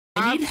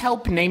I need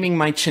help naming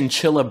my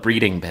chinchilla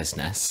breeding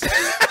business.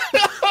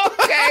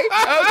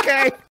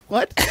 Okay.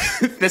 What?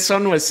 This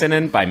one was sent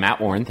in by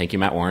Matt Warren. Thank you,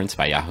 Matt Warren. It's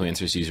by Yahoo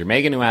Answers user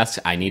Megan, who asks,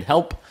 I need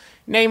help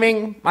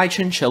naming my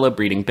chinchilla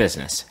breeding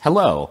business.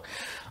 Hello.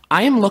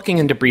 I am looking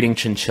into breeding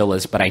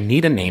chinchillas, but I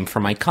need a name for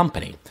my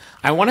company.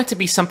 I want it to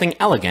be something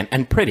elegant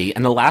and pretty,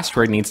 and the last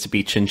word needs to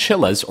be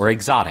chinchillas or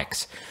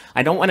exotics.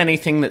 I don't want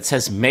anything that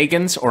says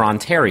Megans or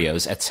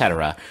Ontarios,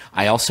 etc.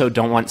 I also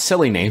don't want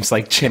silly names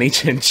like Chinny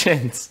Chin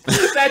Chins.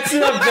 That's the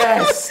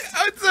best.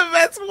 That's the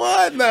best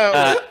one,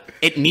 though.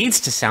 It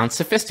needs to sound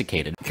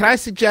sophisticated. Can I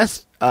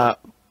suggest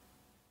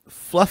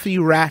Fluffy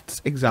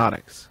Rats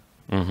Exotics?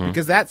 Mm-hmm.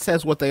 Because that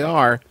says what they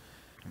are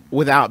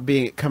without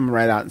coming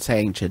right out and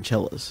saying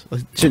chinchillas.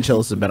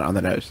 Chinchillas have been on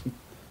the nose.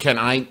 Can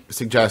I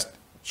suggest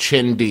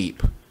Chin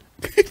Deep?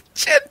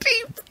 Chin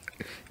Deep.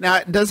 Now,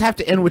 it does have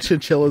to end with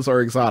chinchillas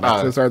or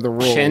exotics. Those are the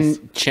rules.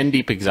 Chin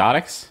Deep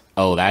Exotics?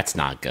 Oh, that's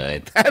not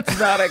good. That's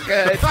not a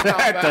good.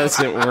 That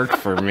doesn't work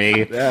for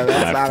me on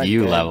a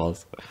few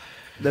levels.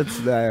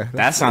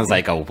 That sounds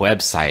like a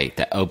website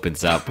that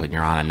opens up when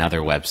you're on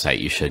another website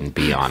you shouldn't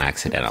be on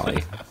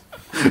accidentally.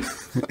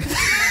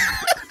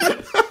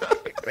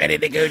 Ready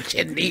to go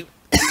chin deep.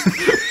 How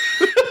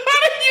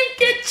did you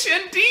get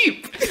chin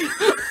deep?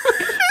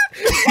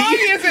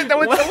 Why is it that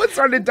when someone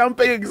started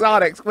dumping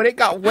exotics, when it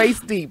got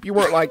waist deep, you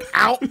weren't like,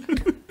 out?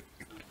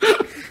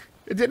 It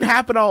didn't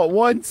happen all at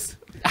once.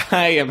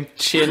 I am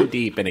chin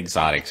deep in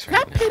exotics right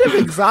now. That pit of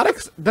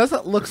exotics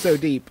doesn't look so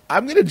deep.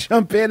 I'm going to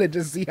jump in and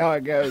just see how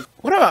it goes.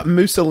 What about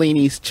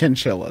Mussolini's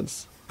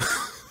chinchillas?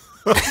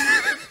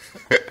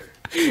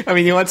 I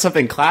mean, you want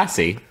something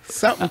classy.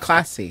 Something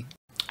classy.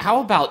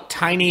 How about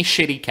tiny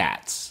shitty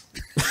cats?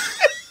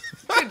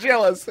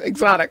 Chinchillas,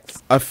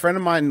 exotics. A friend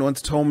of mine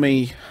once told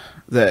me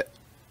that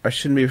I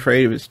shouldn't be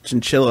afraid of his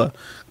chinchilla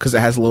because it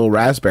has little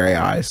raspberry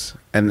eyes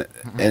and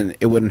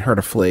it wouldn't hurt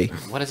a flea.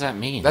 What does that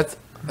mean?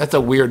 That's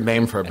a weird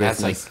name for a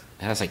business.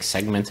 It has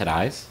segmented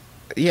eyes?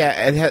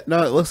 Yeah, it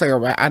looks like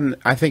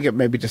I think it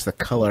may be just the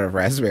color of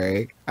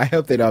raspberry. I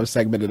hope they don't have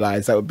segmented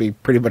eyes. That would be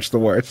pretty much the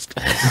worst.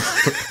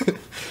 The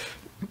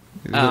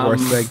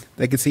worst thing.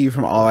 They can see you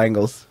from all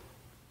angles.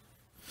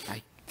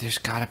 There's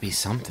got to be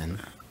something.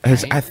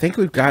 Right? I think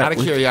we've got... Out of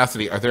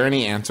curiosity, are there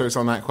any answers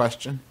on that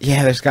question?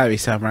 Yeah, there's got to be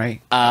some,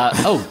 right?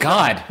 Oh,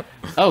 God.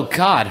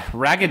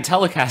 Ragged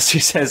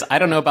Telecaster says, I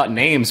don't know about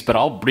names, but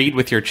I'll breed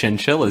with your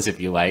chinchillas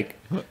if you like.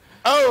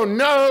 Oh,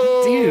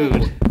 no!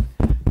 Dude.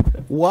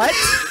 What?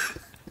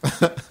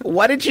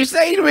 What did you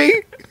say to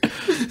me?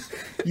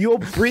 You'll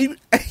breed...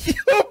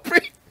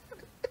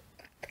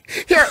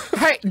 Here,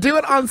 hey, do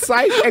it on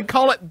site and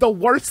call it the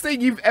worst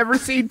thing you've ever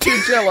seen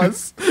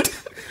chinchillas.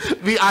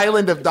 The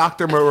island of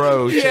Dr.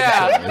 Moreau.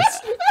 Yeah.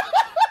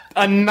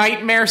 A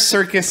nightmare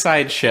circus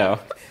sideshow.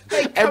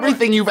 Hey,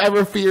 everything you've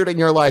ever feared in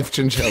your life,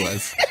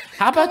 chinchillas.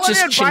 How about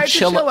just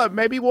chinchilla?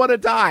 Maybe want to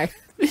die.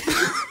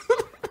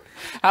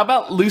 How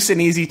about loose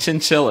and easy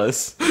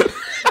chinchillas?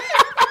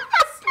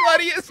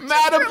 Sluttiest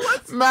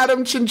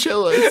Madam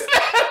Chinchillas.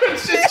 Madam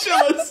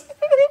Chinchillas.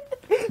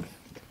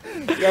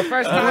 Your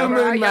first time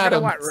around, you're gonna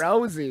want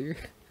Rosie.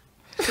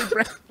 She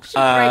breaks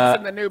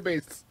in the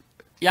newbies.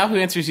 Yahoo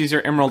Answers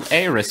user Emerald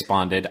A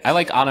responded, I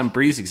like Autumn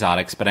Breeze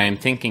exotics, but I am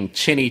thinking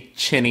Chinny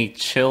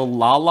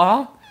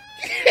Chillala?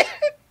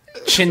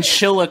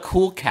 Chinchilla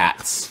Cool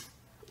Cats.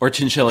 Or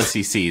Chinchilla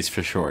CCs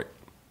for short.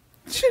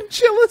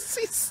 Chinchilla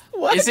CCs?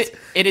 What?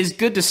 It is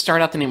good to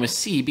start out the name with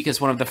C because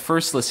one of the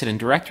first listed in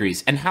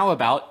directories. And how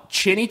about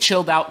Chinny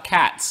Chilled Out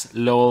Cats?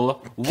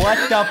 Lol.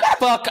 What the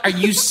fuck are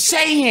you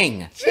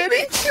saying?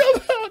 Chinny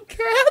Chilled Out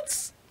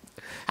Cats?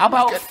 How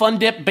about Fun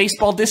Dip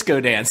Baseball Disco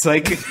Dance?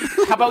 Like,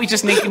 how about we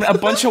just name a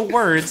bunch of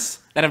words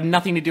that have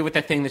nothing to do with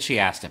the thing that she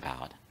asked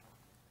about?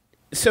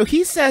 So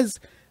he says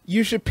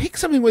you should pick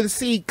something with a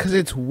C because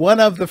it's one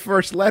of the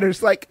first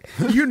letters. Like,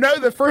 you know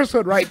the first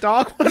one, right,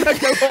 dog? When I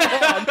go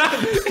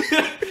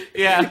along.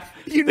 Yeah.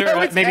 There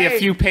are maybe A. a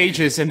few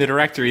pages in the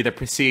directory that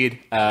precede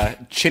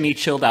Chinny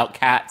Chilled Out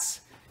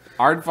Cats,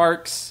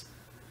 Aardvarks,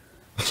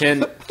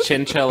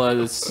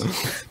 Chinchillas.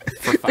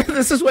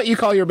 This is what you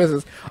call your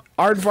business.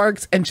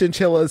 Aardvarks and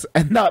chinchillas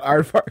and not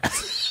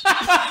aardvarks.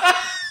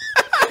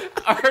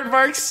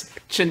 Aardvarks,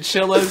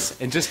 chinchillas,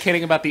 and just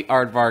kidding about the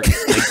aardvark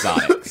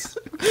exotics.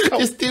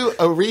 Just do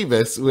a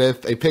rebus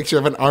with a picture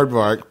of an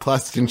aardvark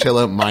plus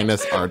chinchilla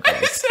minus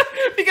aardvarks.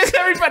 Because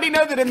everybody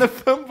knows that in the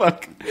phone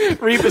book,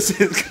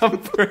 rebuses come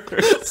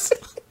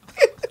first.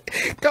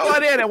 Go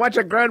on in and watch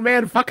a grown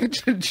man fucking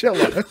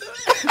chinchilla.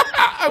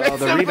 Well,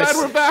 the rebus, glad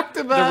we're back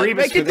to that. The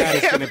rebus for that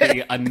is going to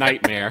be a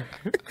nightmare.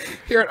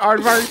 Here at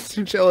Aardvarks,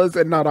 chinchillas,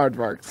 and not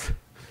aardvarks.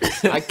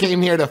 I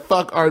came here to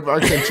fuck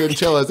aardvarks and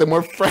chinchillas, and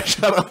we're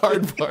fresh out of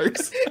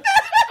aardvarks.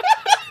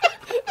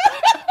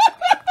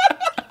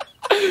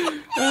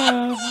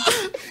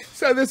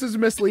 So this is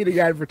misleading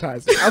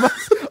advertising.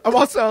 I'm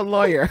also a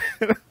lawyer.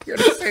 I'm here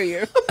to sue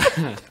you.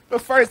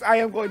 But first, I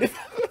am going to...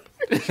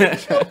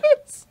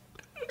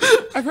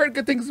 I've heard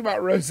good things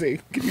about Rosie.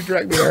 Can you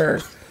direct me to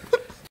her?